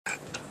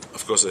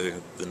of course, I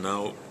think the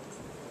now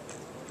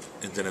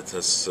internet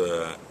has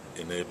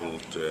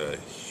enabled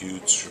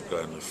huge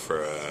kind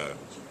of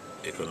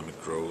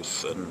economic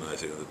growth, and I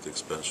think that the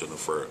expansion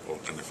of all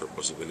kind of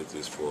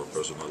possibilities for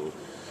personal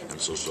and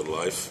social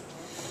life.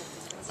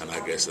 And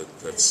I guess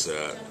that's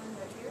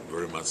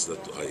very much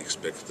that I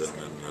expect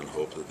and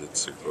hope that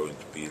it's going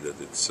to be, that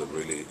it's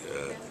really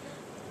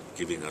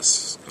giving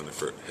us kind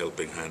of a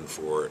helping hand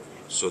for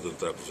certain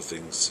type of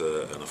things,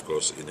 and of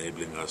course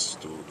enabling us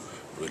to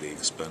really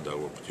expand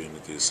our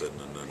opportunities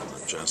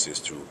and chances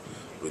to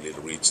really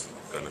reach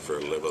kind of a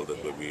level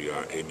that we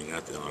are aiming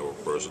at in our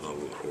personal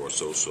or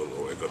social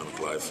or economic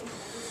life.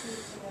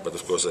 But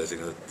of course I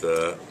think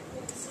that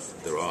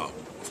there are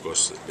of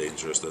course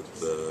dangers that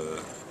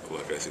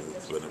like I think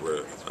that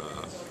whenever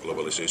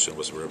globalization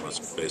was very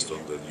much based on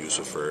the use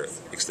of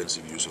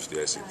extensive use of the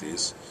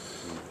ICTs,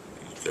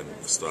 you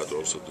can start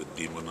also to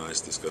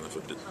demonize this kind of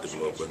a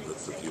development,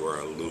 that you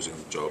are losing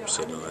jobs,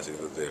 and I think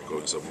that they are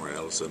going somewhere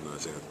else, and I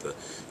think that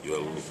you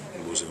are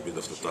losing a bit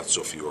of the touch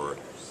of your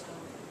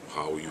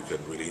how you can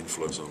really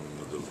influence on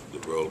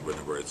the world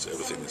whenever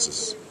everything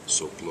is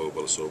so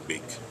global, so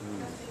big.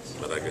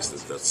 But I guess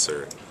that's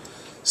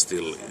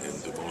still in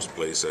the most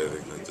place. I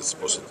think that it's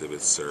positive.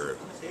 It's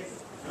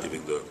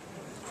giving the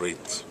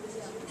great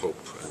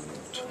hope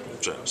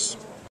and chance.